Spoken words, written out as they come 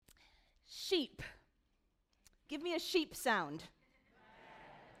Sheep. Give me a sheep sound.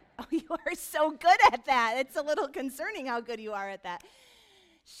 Oh, you are so good at that. It's a little concerning how good you are at that.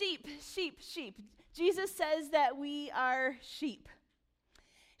 Sheep, sheep, sheep. Jesus says that we are sheep.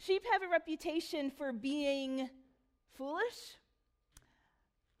 Sheep have a reputation for being foolish,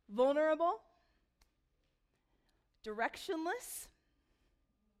 vulnerable, directionless,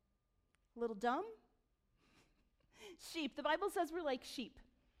 a little dumb. Sheep. The Bible says we're like sheep.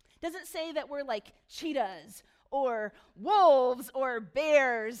 It doesn't say that we're like cheetahs or wolves or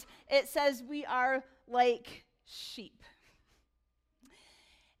bears. It says we are like sheep.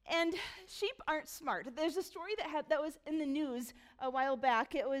 And sheep aren't smart. There's a story that was in the news a while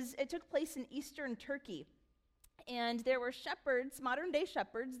back. It took place in eastern Turkey. And there were shepherds, modern-day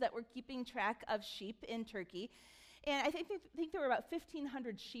shepherds, that were keeping track of sheep in Turkey. And I think there were about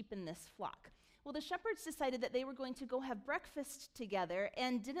 1,500 sheep in this flock. Well, the shepherds decided that they were going to go have breakfast together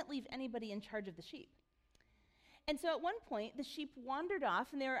and didn't leave anybody in charge of the sheep. And so at one point, the sheep wandered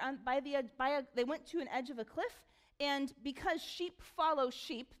off, and they were they went to an edge of a cliff. And because sheep follow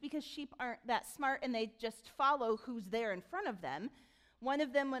sheep, because sheep aren't that smart and they just follow who's there in front of them, one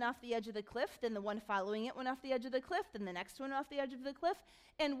of them went off the edge of the cliff, then the one following it went off the edge of the cliff, then the next one off the edge of the cliff,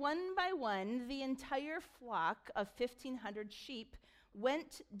 and one by one, the entire flock of 1,500 sheep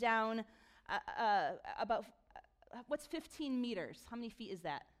went down about, what's 15 meters? How many feet is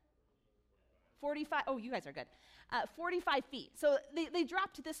that? 45, oh, you guys are good. 45 feet. So they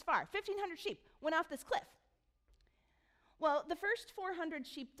dropped this far. 1,500 sheep went off this cliff. Well, the first 400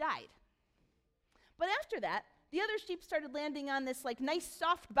 sheep died. But after that, the other sheep started landing on this like nice,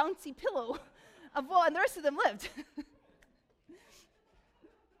 soft, bouncy pillow of wool, and the rest of them lived.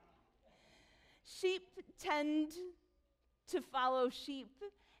 Sheep tend to follow sheep,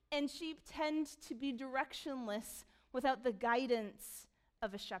 and sheep tend to be directionless without the guidance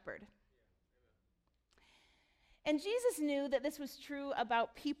of a shepherd. And Jesus knew that this was true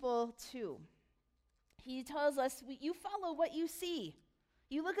about people too. He tells us, you follow what you see.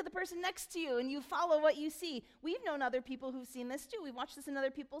 You look at the person next to you and you follow what you see. We've known other people who've seen this too. We watch this in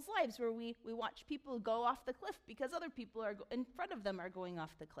other people's lives where we watch people go off the cliff because other people in front of them are going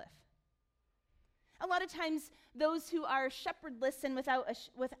off the cliff. A lot of times, those who are shepherdless and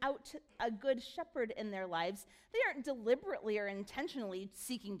without a good shepherd in their lives, they aren't deliberately or intentionally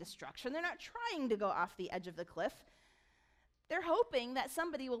seeking destruction. They're not trying to go off the edge of the cliff. They're hoping that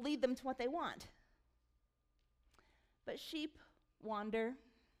somebody will lead them to what they want. But sheep wander.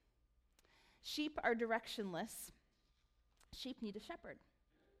 Sheep are directionless. Sheep need a shepherd.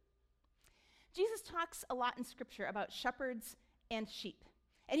 Jesus talks a lot in Scripture about shepherds and sheep.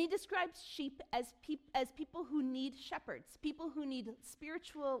 And he describes sheep as people who need shepherds, people who need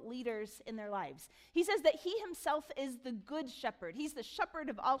spiritual leaders in their lives. He says that he himself is the good shepherd. He's the shepherd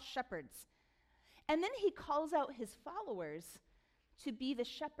of all shepherds. And then he calls out his followers to be the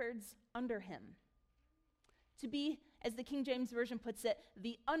shepherds under him, to be, as the King James Version puts it,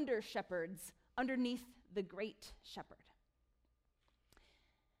 the under-shepherds underneath the great shepherd.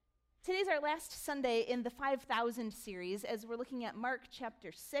 Today's our last Sunday in the 5,000 series as we're looking at Mark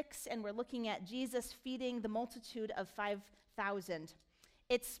chapter 6, and we're looking at Jesus feeding the multitude of 5,000.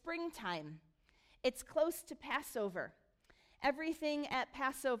 It's springtime. It's close to Passover. Everything at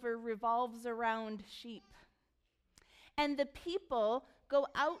Passover revolves around sheep. And the people go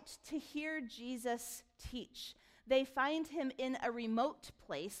out to hear Jesus teach. They find him in a remote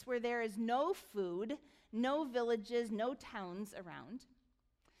place where there is no food, no villages, no towns around.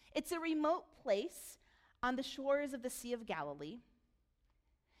 It's a remote place on the shores of the Sea of Galilee.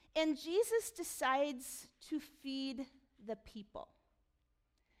 And Jesus decides to feed the people.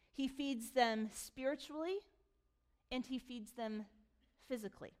 He feeds them spiritually, and he feeds them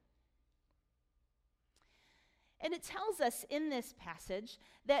physically. And it tells us in this passage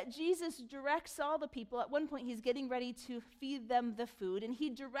that Jesus directs all the people. At one point, he's getting ready to feed them the food, and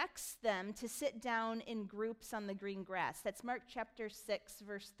he directs them to sit down in groups on the green grass. That's Mark chapter 6,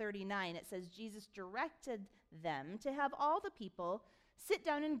 verse 39. It says, Jesus directed them to have all the people sit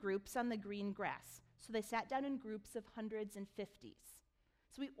down in groups on the green grass. So they sat down in groups of hundreds and fifties.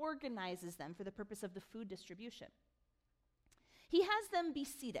 So he organizes them for the purpose of the food distribution. He has them be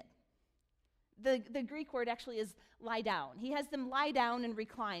seated. The Greek word actually is lie down. He has them lie down and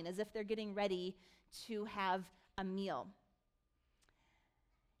recline as if they're getting ready to have a meal.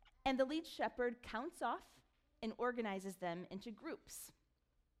 And the lead shepherd counts off and organizes them into groups.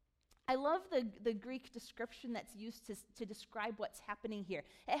 I love the Greek description that's used to describe what's happening here.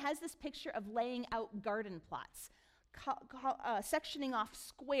 It has this picture of laying out garden plots, sectioning off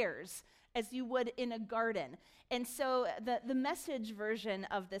squares as you would in a garden. And so the Message version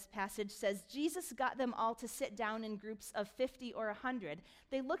of this passage says, Jesus got them all to sit down in groups of 50 or 100.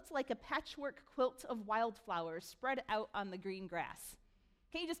 They looked like a patchwork quilt of wildflowers spread out on the green grass.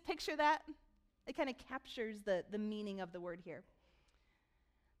 Can you just picture that? It kind of captures the meaning of the word here.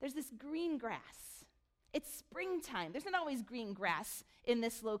 There's this green grass. It's springtime. There's not always green grass in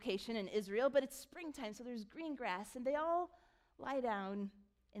this location in Israel, but it's springtime, so there's green grass, and they all lie down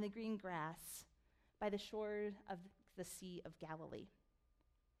in the green grass by the shore of the Sea of Galilee.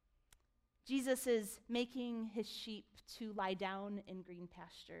 Jesus is making his sheep to lie down in green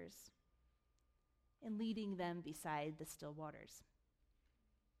pastures and leading them beside the still waters.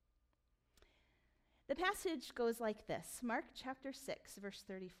 The passage goes like this, Mark chapter 6, verse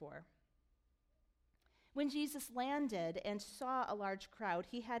 34. When Jesus landed and saw a large crowd,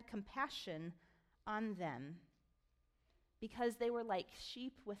 he had compassion on them because they were like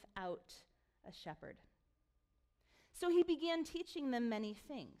sheep without a shepherd. So he began teaching them many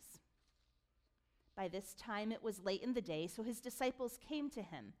things. By this time it was late in the day, so his disciples came to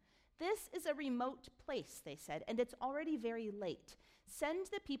him. This is a remote place, they said, and it's already very late. Send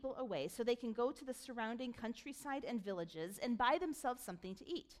the people away so they can go to the surrounding countryside and villages and buy themselves something to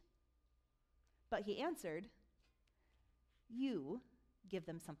eat. But he answered, you give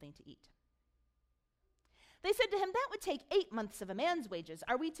them something to eat. They said to him, that would take 8 months of a man's wages.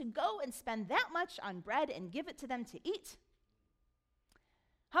 Are we to go and spend that much on bread and give it to them to eat?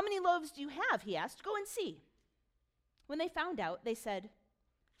 How many loaves do you have? He asked. Go and see. When they found out, they said,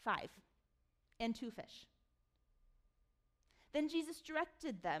 5, and 2 fish. Then Jesus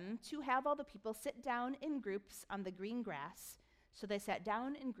directed them to have all the people sit down in groups on the green grass. So they sat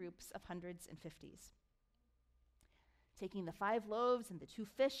down in groups of hundreds and fifties. Taking the 5 loaves and the 2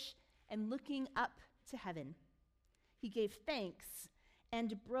 fish and looking up to heaven, he gave thanks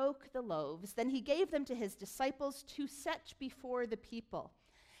and broke the loaves. Then he gave them to his disciples to set before the people.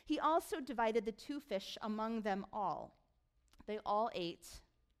 He also divided the 2 fish among them all. They all ate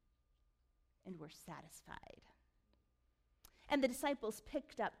and were satisfied. And the disciples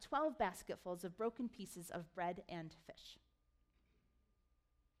picked up 12 basketfuls of broken pieces of bread and fish.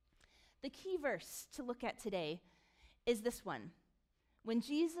 The key verse to look at today is this one. When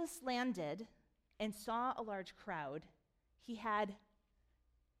Jesus landed and saw a large crowd, he had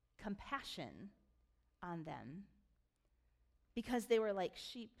compassion on them because they were like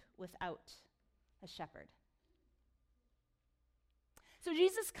sheep without a shepherd. So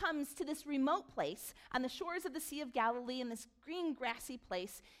Jesus comes to this remote place on the shores of the Sea of Galilee in this green grassy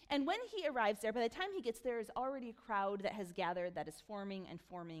place, and when he arrives there, by the time he gets there is already a crowd that has gathered that is forming and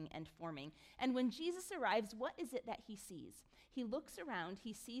forming and forming. And when Jesus arrives, what is it that he sees? He looks around,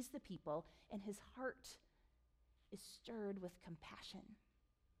 he sees the people, and his heart is stirred with compassion.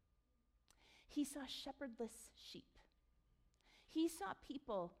 He saw shepherdless sheep. He saw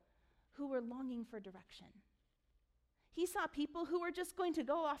people who were longing for direction. He saw people who were just going to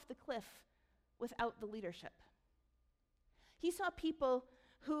go off the cliff without the leadership. He saw people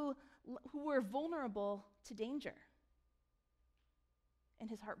who were vulnerable to danger, and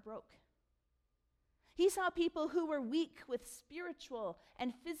his heart broke. He saw people who were weak with spiritual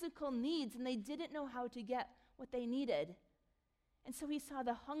and physical needs, and they didn't know how to get what they needed. And so he saw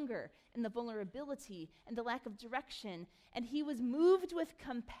the hunger and the vulnerability and the lack of direction, and he was moved with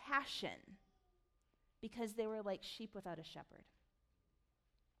compassion because they were like sheep without a shepherd.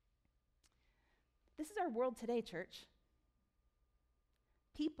 This is our world today, church.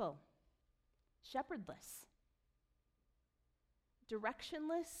 People, shepherdless,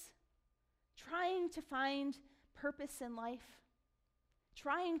 directionless, trying to find purpose in life,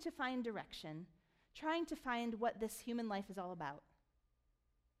 trying to find direction, trying to find what this human life is all about.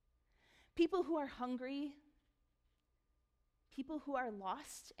 People who are hungry, people who are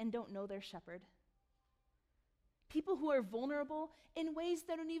lost and don't know their shepherd. People who are vulnerable in ways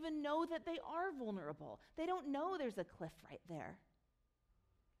they don't even know that they are vulnerable. They don't know there's a cliff right there.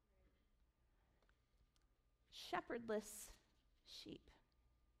 Shepherdless sheep.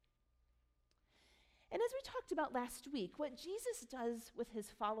 And as we talked about last week, what Jesus does with his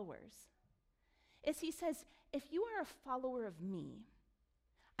followers is he says, if you are a follower of me,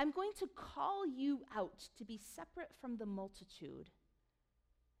 I'm going to call you out to be separate from the multitude,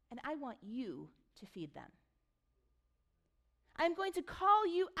 and I want you to feed them. I'm going to call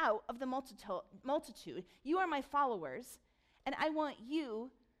you out of the multitude. You are my followers, and I want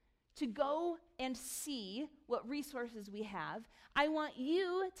you to go and see what resources we have. I want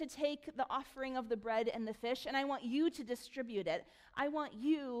you to take the offering of the bread and the fish, and I want you to distribute it. I want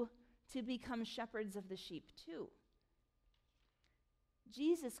you to become shepherds of the sheep too.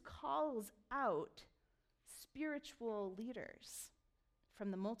 Jesus calls out spiritual leaders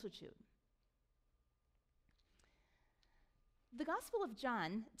from the multitude. The Gospel of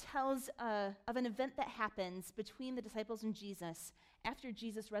John tells of an event that happens between the disciples and Jesus after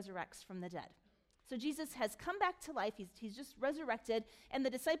Jesus resurrects from the dead. So Jesus has come back to life. He's just resurrected, and the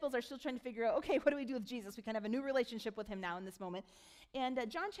disciples are still trying to figure out, okay, what do we do with Jesus? We kind of have a new relationship with him now in this moment. And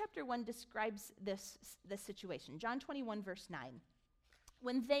John chapter 1 describes this situation. John 21, verse 9.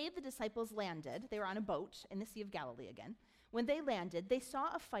 When the disciples landed, they were on a boat in the Sea of Galilee again. When they landed, they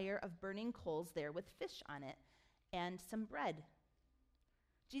saw a fire of burning coals there with fish on it and some bread.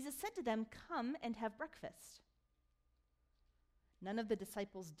 Jesus said to them, "Come and have breakfast." None of the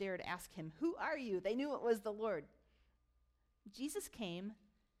disciples dared ask him, "Who are you?" They knew it was the Lord. Jesus came,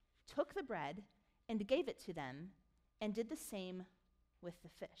 took the bread, and gave it to them, and did the same with the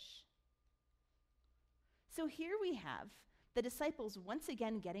fish. So here we have the disciples once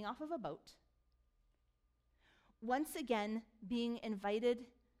again getting off of a boat, once again being invited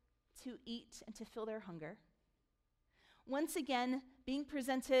to eat and to fill their hunger, once again being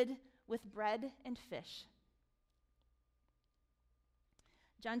presented with bread and fish.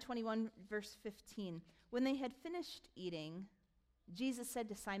 John 21, verse 15. When they had finished eating, Jesus said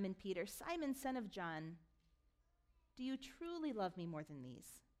to Simon Peter, "Simon, son of John, do you truly love me more than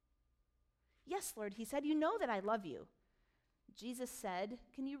these?" "Yes, Lord," he said, "you know that I love you." Jesus said,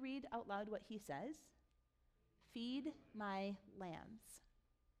 can you read out loud what he says? "Feed my lambs."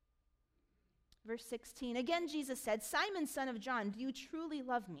 Verse 16, again Jesus said, "Simon, son of John, do you truly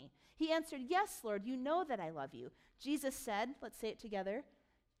love me?" He answered, "Yes, Lord, you know that I love you." Jesus said, let's say it together,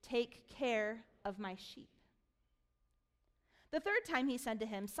 "Take care of my sheep." The third time he said to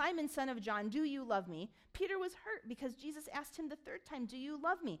him, "Simon, son of John, do you love me?" Peter was hurt because Jesus asked him the third time, "Do you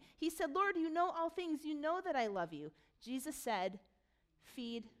love me?" He said, "Lord, you know all things. You know that I love you." Jesus said,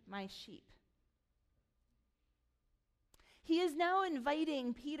 "Feed my sheep." He is now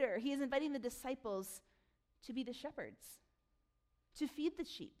inviting Peter, he is inviting the disciples to be the shepherds, to feed the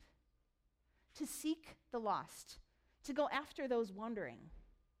sheep, to seek the lost, to go after those wandering,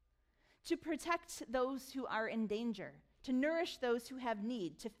 to protect those who are in danger, to nourish those who have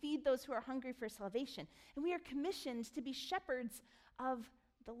need, to feed those who are hungry for salvation. And we are commissioned to be shepherds of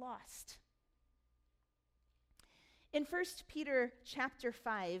the lost. In 1 Peter chapter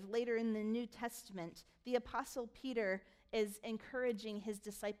 5, later in the New Testament, the Apostle Peter is encouraging his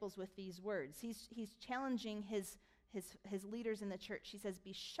disciples with these words. He's challenging his leaders in the church. He says,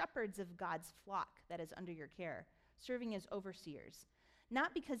 "Be shepherds of God's flock that is under your care, serving as overseers,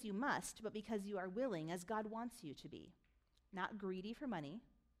 not because you must, but because you are willing, as God wants you to be, not greedy for money,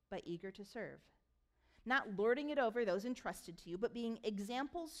 but eager to serve, not lording it over those entrusted to you, but being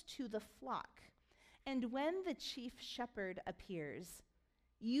examples to the flock. And when the chief shepherd appears,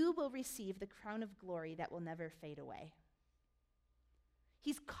 you will receive the crown of glory that will never fade away."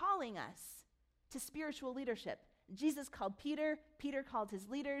 He's calling us to spiritual leadership. Jesus called Peter, Peter called his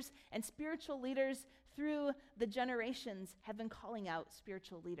leaders, and spiritual leaders through the generations have been calling out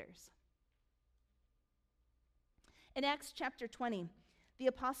spiritual leaders. In Acts chapter 20, the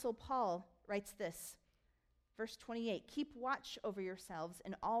Apostle Paul writes this, verse 28, "Keep watch over yourselves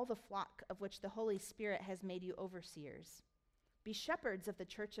and all the flock of which the Holy Spirit has made you overseers. Be shepherds of the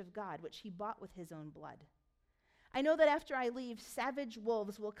church of God, which he bought with his own blood. I know that after I leave, savage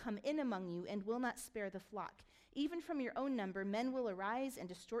wolves will come in among you and will not spare the flock. Even from your own number, men will arise and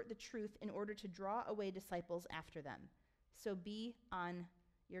distort the truth in order to draw away disciples after them. So be on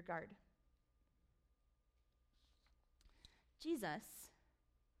your guard." Jesus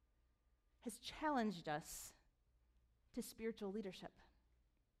has challenged us to spiritual leadership.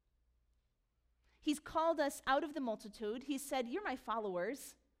 He's called us out of the multitude. He said, "You're my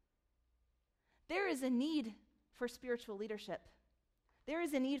followers. There is a need for spiritual leadership. There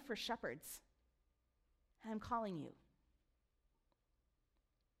is a need for shepherds. And I'm calling you."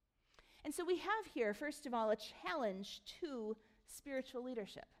 And so we have here, first of all, a challenge to spiritual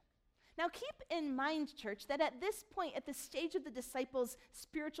leadership. Now keep in mind, church, that at this point, at the stage of the disciples'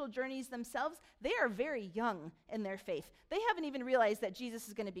 spiritual journeys themselves, they are very young in their faith. They haven't even realized that Jesus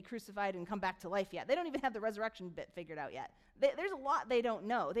is going to be crucified and come back to life yet. They don't even have the resurrection bit figured out yet. There's a lot they don't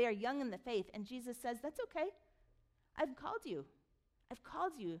know. They are young in the faith, and Jesus says, "That's okay. I've called you. I've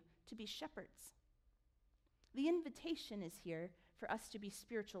called you to be shepherds." The invitation is here for us to be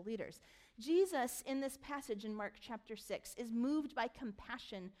spiritual leaders. Jesus, in this passage in Mark chapter 6, is moved by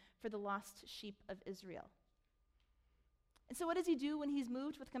compassion for the lost sheep of Israel. And so what does he do when he's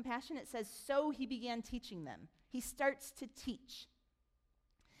moved with compassion? It says, so he began teaching them. He starts to teach.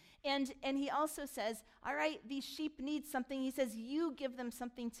 And he also says, all right, these sheep need something. He says, you give them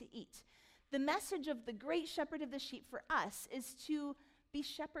something to eat. The message of the great shepherd of the sheep for us is to be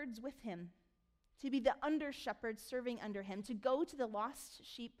shepherds with him, to be the under-shepherds serving under him, to go to the lost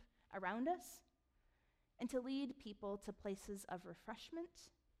sheep around us, and to lead people to places of refreshment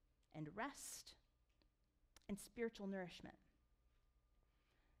and rest and spiritual nourishment.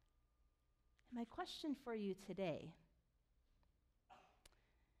 My question for you today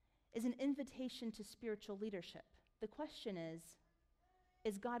is an invitation to spiritual leadership. The question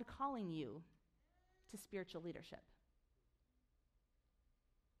is God calling you to spiritual leadership?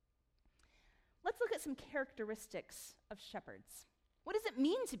 Let's look at some characteristics of shepherds. What does it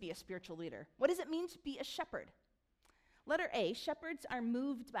mean to be a spiritual leader? What does it mean to be a shepherd? Letter A, shepherds are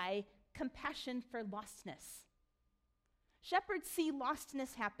moved by compassion for lostness. Shepherds see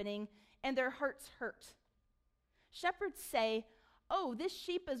lostness happening and their hearts hurt. Shepherds say, oh, this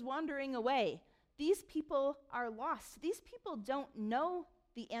sheep is wandering away. These people are lost. These people don't know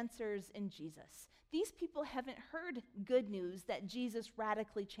the answers in Jesus. These people haven't heard good news that Jesus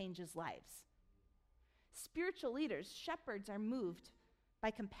radically changes lives. Spiritual leaders, shepherds, are moved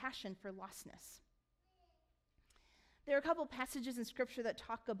by compassion for lostness. There are a couple passages in Scripture that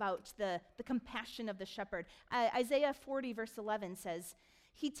talk about the compassion of the shepherd. Isaiah 40, verse 11 says,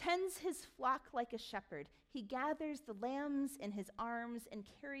 he tends his flock like a shepherd. He gathers the lambs in his arms and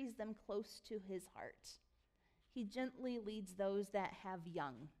carries them close to his heart. He gently leads those that have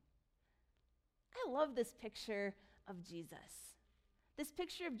young. I love this picture of Jesus. This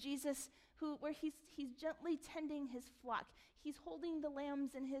picture of Jesus where he's gently tending his flock. He's holding the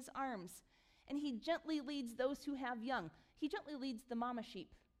lambs in his arms, and he gently leads those who have young. He gently leads the mama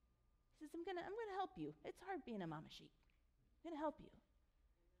sheep. He says, I'm gonna help you. It's hard being a mama sheep. I'm gonna help you.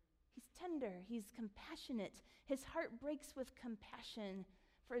 He's tender, he's compassionate. His heart breaks with compassion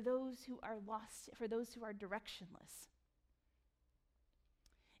for those who are lost, for those who are directionless.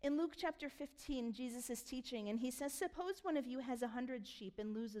 In Luke chapter 15, Jesus is teaching, and he says, suppose one of you has 100 sheep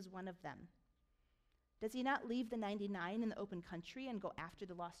and loses one of them. Does he not leave the 99 in the open country and go after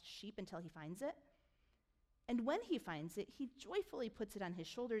the lost sheep until he finds it? And when he finds it, he joyfully puts it on his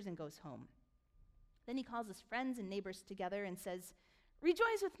shoulders and goes home. Then he calls his friends and neighbors together and says,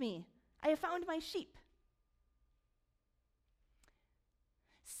 rejoice with me, I have found my sheep.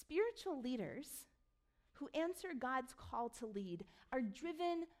 Spiritual leaders who answer God's call to lead are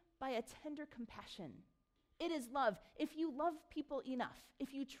driven by a tender compassion. It is love. If you love people enough,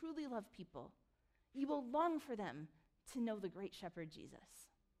 if you truly love people, you will long for them to know the great shepherd Jesus.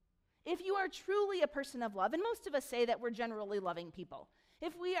 If you are truly a person of love, and most of us say that we're generally loving people,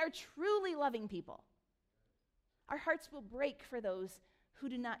 if we are truly loving people, our hearts will break for those who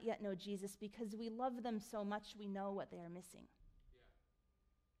do not yet know Jesus because we love them so much we know what they are missing.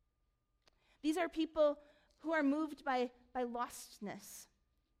 These are people who are moved by lostness,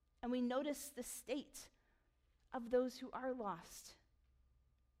 and we notice the state of those who are lost,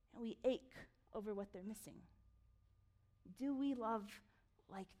 and we ache over what they're missing. Do we love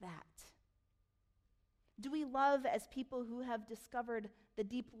like that? Do we love as people who have discovered the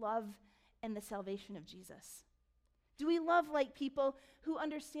deep love and the salvation of Jesus? Do we love like people who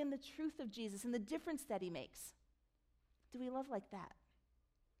understand the truth of Jesus and the difference that he makes? Do we love like that?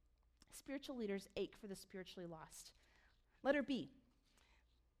 Spiritual leaders ache for the spiritually lost. Letter B.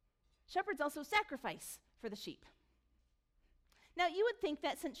 Shepherds also sacrifice for the sheep. Now, you would think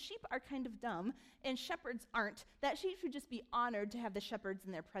that since sheep are kind of dumb and shepherds aren't, that sheep should just be honored to have the shepherds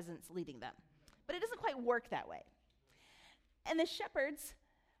in their presence leading them. But it doesn't quite work that way. And the shepherds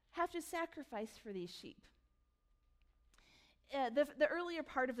have to sacrifice for these sheep. The earlier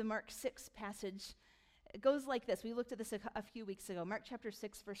part of the Mark 6 passage goes like this. We looked at this a few weeks ago. Mark chapter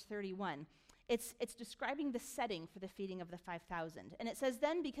 6, verse 31. It's describing the setting for the feeding of the 5,000. And it says,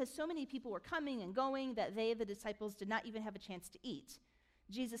 then because so many people were coming and going that they, the disciples, did not even have a chance to eat,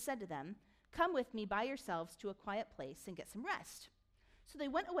 Jesus said to them, come with me by yourselves to a quiet place and get some rest. So they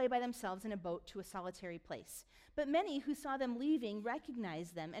went away by themselves in a boat to a solitary place. But many who saw them leaving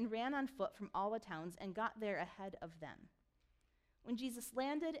recognized them and ran on foot from all the towns and got there ahead of them. When Jesus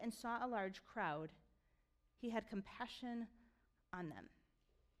landed and saw a large crowd, he had compassion on them.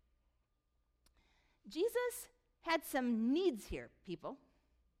 Jesus had some needs here, people.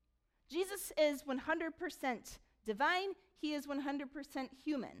 Jesus is 100% divine. He is 100%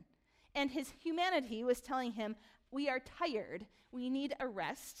 human. And his humanity was telling him, we are tired. We need a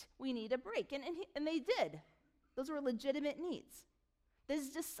rest. We need a break. And they did. Those were legitimate needs. His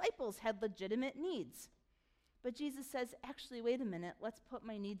disciples had legitimate needs. But Jesus says, actually, wait a minute. Let's put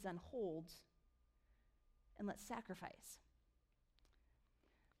my needs on hold and let's sacrifice.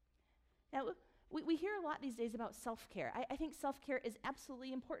 Now, we hear a lot these days about self-care. I think self-care is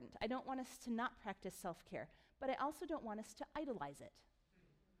absolutely important. I don't want us to not practice self-care, but I also don't want us to idolize it.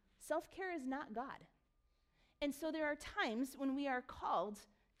 Self-care is not God. And so there are times when we are called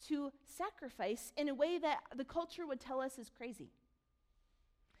to sacrifice in a way that the culture would tell us is crazy.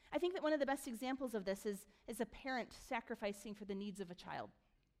 I think that one of the best examples of this is a parent sacrificing for the needs of a child.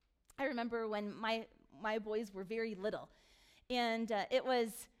 I remember when my boys were very little, and it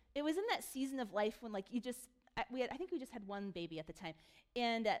was in that season of life when I think we just had one baby at the time,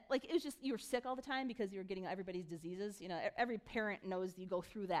 and it was just, you were sick all the time because you were getting everybody's diseases. You know, every parent knows you go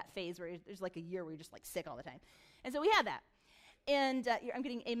through that phase where there's like a year where you're just like sick all the time, and so we had that, and I'm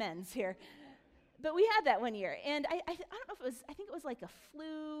getting amens here. But we had that one year, and I don't know if it was, I think it was like a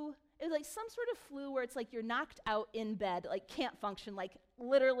flu. It was like some sort of flu where it's like you're knocked out in bed, like can't function, like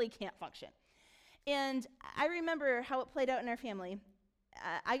literally can't function. And I remember how it played out in our family.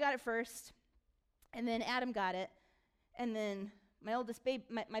 I got it first, and then Adam got it, and then my oldest baby,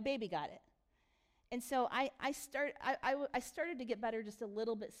 my baby got it. And so I started to get better just a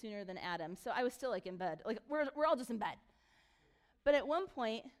little bit sooner than Adam, so I was still like in bed. Like we're all just in bed. But at one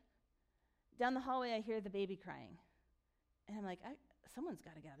point, down the hallway, I hear the baby crying. And I'm like, someone's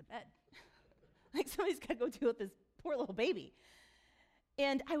got to get out of bed. Like, somebody's got to go deal with this poor little baby.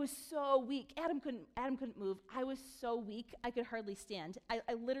 And I was so weak. Adam couldn't move. I was so weak, I could hardly stand. I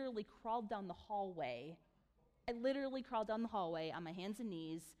literally crawled down the hallway. On my hands and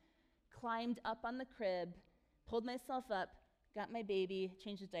knees, climbed up on the crib, pulled myself up, got my baby,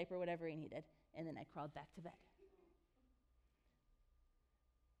 changed his diaper, whatever he needed, and then I crawled back to bed.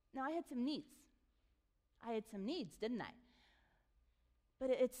 Now, I had some needs, didn't I?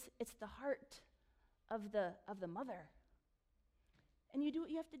 But it's the heart of the mother. And you do what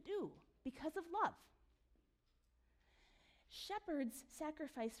you have to do because of love. Shepherds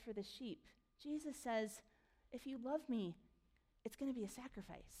sacrifice for the sheep. Jesus says, if you love me, it's going to be a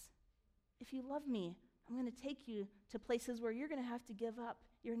sacrifice. If you love me, I'm going to take you to places where you're going to have to give up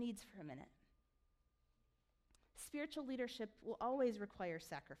your needs for a minute. Spiritual leadership will always require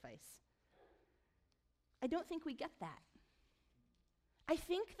sacrifice. I don't think we get that. I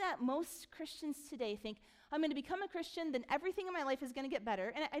think that most Christians today think, I'm going to become a Christian, then everything in my life is going to get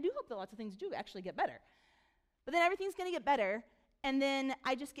better. And I do hope that lots of things do actually get better. But then everything's going to get better, and then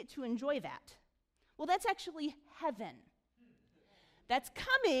I just get to enjoy that. Well, that's actually heaven. That's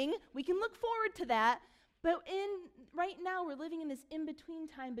coming. We can look forward to that. But right now, we're living in this in-between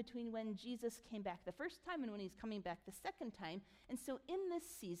time between when Jesus came back the first time and when he's coming back the second time. And so in this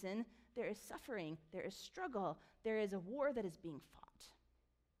season, there is suffering, there is struggle, there is a war that is being fought.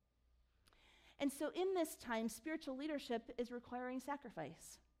 And so in this time, spiritual leadership is requiring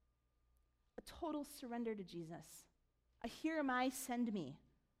sacrifice. A total surrender to Jesus. A here am I, send me.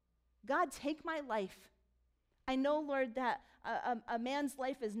 God, take my life. I know, Lord, that a man's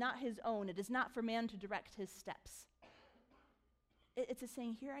life is not his own. It is not for man to direct his steps. It's a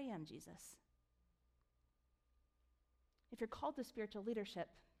saying, here I am, Jesus. If you're called to spiritual leadership,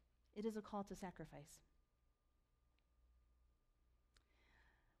 it is a call to sacrifice.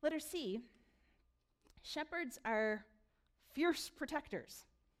 Letter C, shepherds are fierce protectors.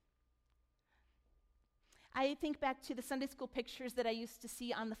 I think back to the Sunday school pictures that I used to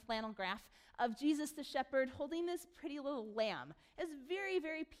see on the flannel graph of Jesus the shepherd holding this pretty little lamb. It's very,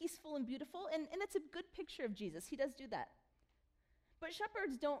 very peaceful and beautiful, and it's a good picture of Jesus. He does do that. But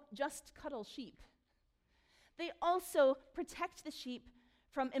shepherds don't just cuddle sheep. They also protect the sheep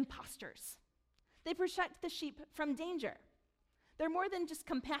from imposters. They protect the sheep from danger. They're more than just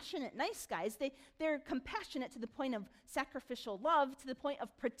compassionate, nice guys. They're compassionate to the point of sacrificial love, to the point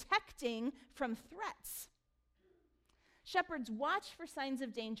of protecting from threats. Shepherds watch for signs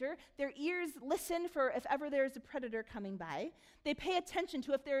of danger. Their ears listen for if ever there is a predator coming by. They pay attention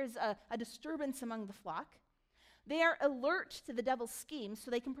to if there is a disturbance among the flock. They are alert to the devil's schemes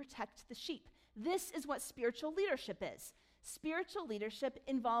so they can protect the sheep. This is what spiritual leadership is. Spiritual leadership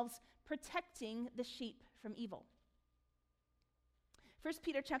involves protecting the sheep from evil. 1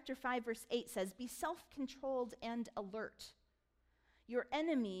 Peter chapter 5, verse 8 says, "Be self-controlled and alert. Your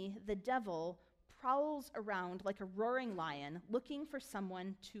enemy, the devil, prowls around like a roaring lion, looking for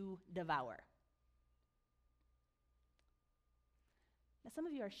someone to devour." Now, some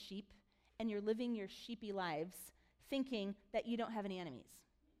of you are sheep, and you're living your sheepy lives thinking that you don't have any enemies.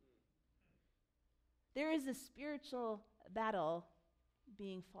 There is a spiritual battle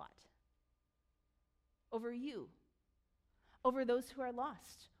being fought over you, over those who are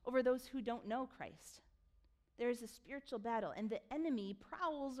lost, over those who don't know Christ. There is a spiritual battle, and the enemy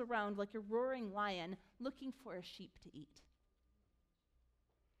prowls around like a roaring lion looking for a sheep to eat.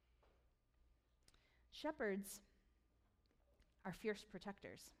 Shepherds are fierce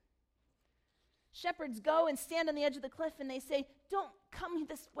protectors. Shepherds go and stand on the edge of the cliff and they say, "Don't come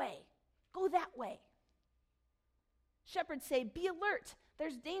this way, go that way." Shepherds say, "Be alert,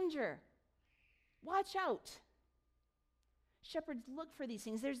 there's danger, watch out." Shepherds look for these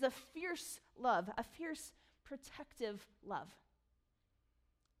things. There's a fierce love, a fierce protective love.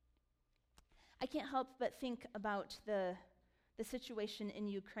 I can't help but think about the situation in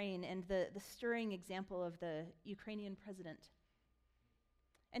Ukraine and the stirring example of the Ukrainian president,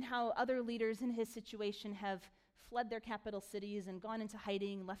 and how other leaders in his situation have fled their capital cities and gone into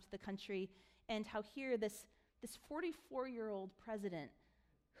hiding, left the country, and how here this 44-year-old president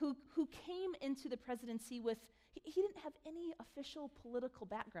who came into the presidency with, he didn't have any official political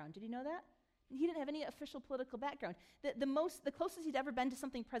background. Did you know that? He didn't have any official political background. The closest he'd ever been to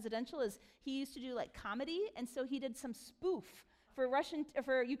something presidential is he used to do like comedy, and so he did some spoof for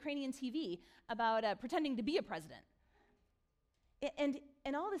Ukrainian TV about pretending to be a president.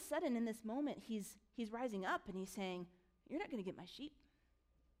 And all of a sudden, in this moment, he's rising up and he's saying, "You're not going to get my sheep.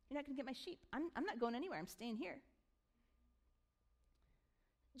 You're not going to get my sheep. I'm not going anywhere. I'm staying here."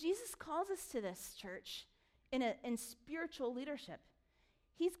 Jesus calls us to this, church, in spiritual leadership.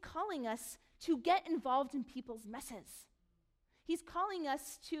 He's calling us to get involved in people's messes. He's calling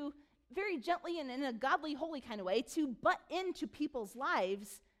us to, very gently and in a godly, holy kind of way, to butt into people's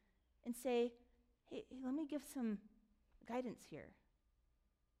lives and say, hey, let me give some guidance here.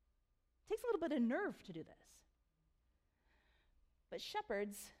 It takes a little bit of nerve to do this. But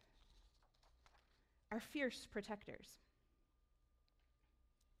shepherds are fierce protectors.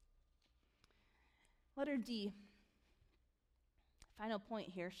 Letter D. Final point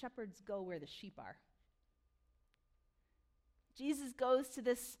here. Shepherds go where the sheep are. Jesus goes to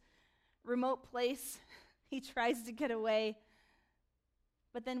this remote place. He tries to get away.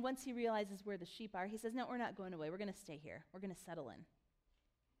 But then once he realizes where the sheep are, he says, "No, we're not going away. We're going to stay here. We're going to settle in."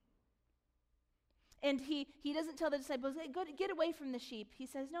 And he doesn't tell the disciples, "Hey, go get away from the sheep." He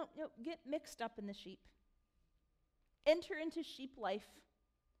says, no, get mixed up in the sheep. Enter into sheep life.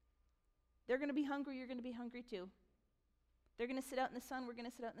 They're going to be hungry. You're going to be hungry too. They're going to sit out in the sun. We're going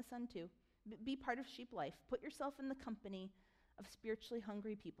to sit out in the sun too. Be part of sheep life. Put yourself in the company of spiritually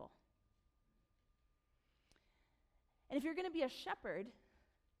hungry people. And if you're going to be a shepherd,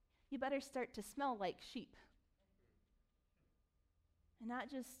 you better start to smell like sheep. And not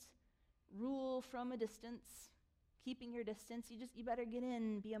just rule from a distance, keeping your distance. You better get in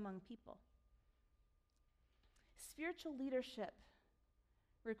and be among people. Spiritual leadership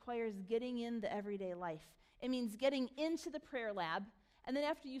requires getting in the everyday life. It means getting into the prayer lab, and then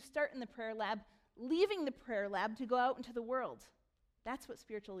after you start in the prayer lab, leaving the prayer lab to go out into the world. That's what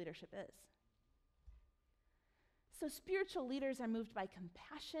spiritual leadership is. So spiritual leaders are moved by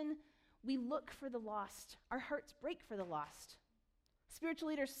compassion. We look for the lost. Our hearts break for the lost. Spiritual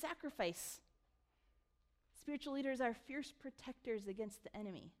leaders sacrifice. Spiritual leaders are fierce protectors against the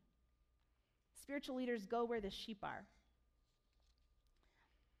enemy. Spiritual leaders go where the sheep are.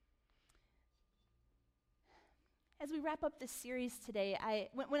 As we wrap up this series today,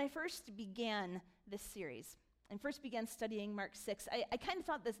 when I first began this series and first began studying Mark 6, I kind of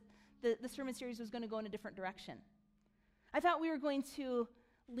thought the sermon series was going to go in a different direction. I thought we were going to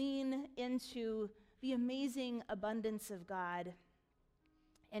lean into the amazing abundance of God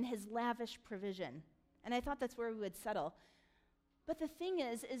and his lavish provision. And I thought that's where we would settle. But the thing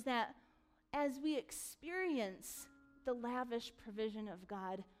is that as we experience the lavish provision of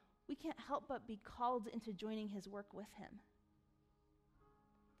God, we can't help but be called into joining his work with him.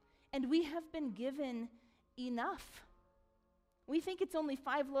 And we have been given enough. We think it's only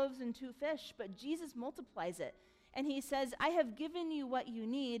 5 loaves and 2 fish, but Jesus multiplies it. And he says, "I have given you what you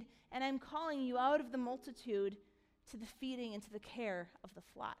need, and I'm calling you out of the multitude to the feeding and to the care of the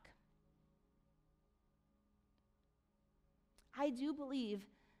flock." I do believe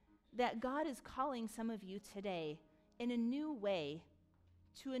that God is calling some of you today in a new way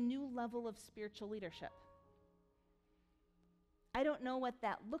to a new level of spiritual leadership. I don't know what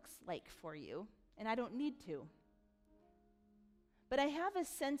that looks like for you, and I don't need to. But I have a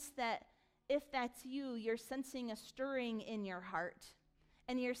sense that if that's you, you're sensing a stirring in your heart,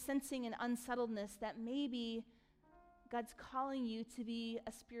 and you're sensing an unsettledness that maybe God's calling you to be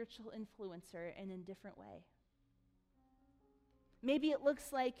a spiritual influencer in a different way. Maybe it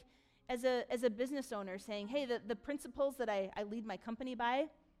looks like as a business owner saying, hey, the principles that I lead my company by,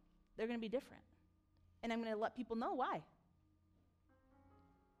 they're going to be different. And I'm going to let people know why.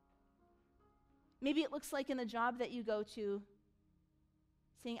 Maybe it looks like in the job that you go to,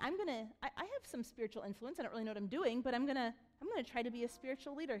 saying, I have some spiritual influence. I don't really know what I'm doing, but I'm going to try to be a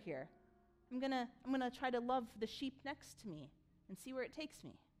spiritual leader here. I'm gonna try to love the sheep next to me and see where it takes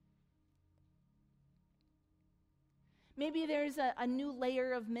me. Maybe there's a new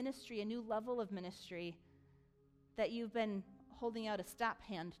layer of ministry, a new level of ministry that you've been holding out a stop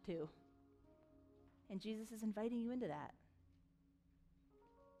hand to. And Jesus is inviting you into that.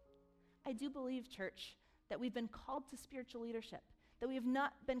 I do believe, church, that we've been called to spiritual leadership, that we have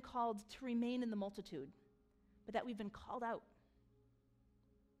not been called to remain in the multitude, but that we've been called out.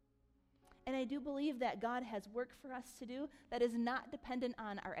 And I do believe that God has work for us to do that is not dependent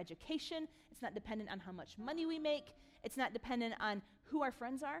on our education. It's not dependent on how much money we make. It's not dependent on who our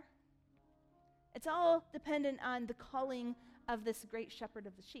friends are. It's all dependent on the calling of this great shepherd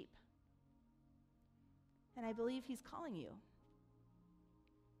of the sheep. And I believe he's calling you.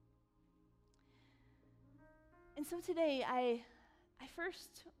 And so today, I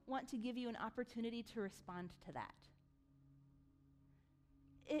first want to give you an opportunity to respond to that.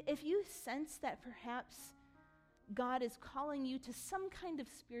 If you sense that perhaps God is calling you to some kind of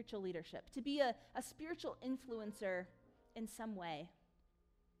spiritual leadership, to be a spiritual influencer in some way,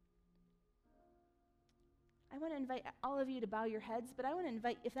 I want to invite all of you to bow your heads, but I want to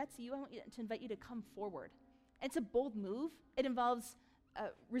invite, if that's you, I want to invite you to come forward. And it's a bold move. It involves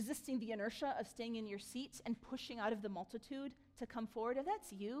resisting the inertia of staying in your seat and pushing out of the multitude to come forward. If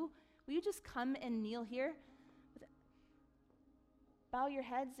that's you, will you just come and kneel here? Bow your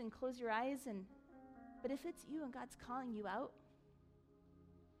heads and close your eyes. But if it's you and God's calling you out,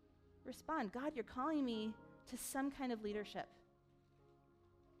 respond. God, you're calling me to some kind of leadership.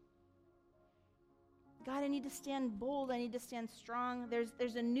 God, I need to stand bold. I need to stand strong.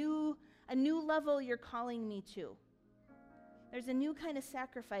 There's a new level you're calling me to. There's a new kind of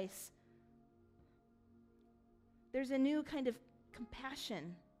sacrifice. There's a new kind of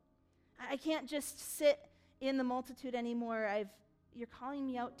compassion. I can't just sit in the multitude anymore. You're calling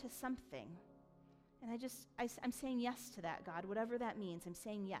me out to something. And I'm saying yes to that, God, whatever that means. I'm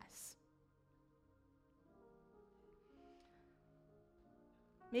saying yes.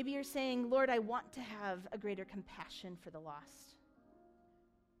 Maybe you're saying, Lord, I want to have a greater compassion for the lost.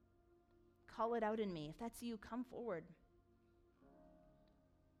 Call it out in me. If that's you, come forward.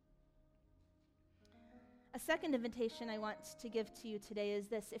 A second invitation I want to give to you today is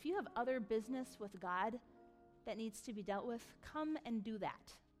this. If you have other business with God that needs to be dealt with, come and do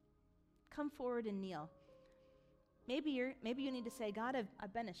that. Come forward and kneel. Maybe you need to say, God,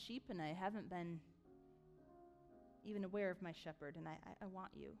 I've been a sheep and I haven't been even aware of my shepherd, and I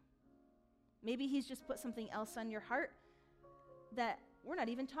want you. Maybe he's just put something else on your heart that we're not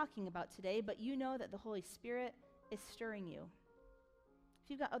even talking about today, but you know that the Holy Spirit is stirring you.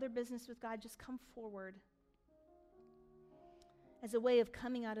 If you've got other business with God, just come forward as a way of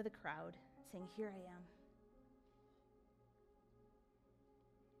coming out of the crowd, saying, here I am.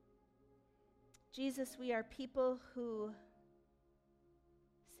 Jesus, we are people who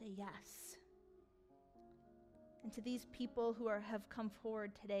say yes. And to these people who have come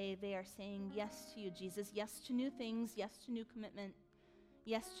forward today, they are saying yes to you, Jesus. Yes to new things. Yes to new commitment.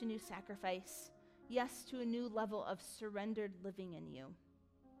 Yes to new sacrifice. Yes to a new level of surrendered living in you.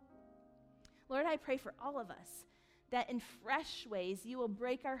 Lord, I pray for all of us that in fresh ways you will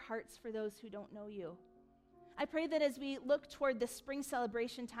break our hearts for those who don't know you. I pray that as we look toward the spring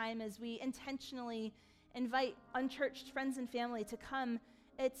celebration time, as we intentionally invite unchurched friends and family to come,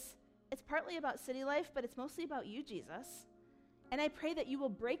 it's partly about City Life, but it's mostly about you, Jesus. And I pray that you will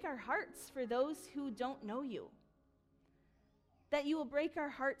break our hearts for those who don't know you. That you will break our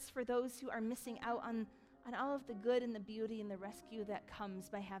hearts for those who are missing out on all of the good and the beauty and the rescue that comes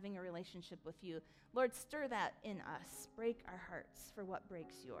by having a relationship with you. Lord, stir that in us. Break our hearts for what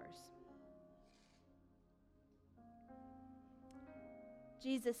breaks yours.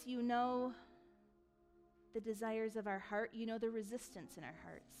 Jesus, you know the desires of our heart. You know the resistance in our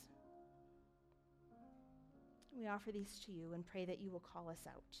hearts. We offer these to you and pray that you will call us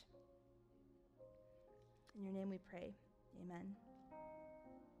out. In your name we pray. Amen.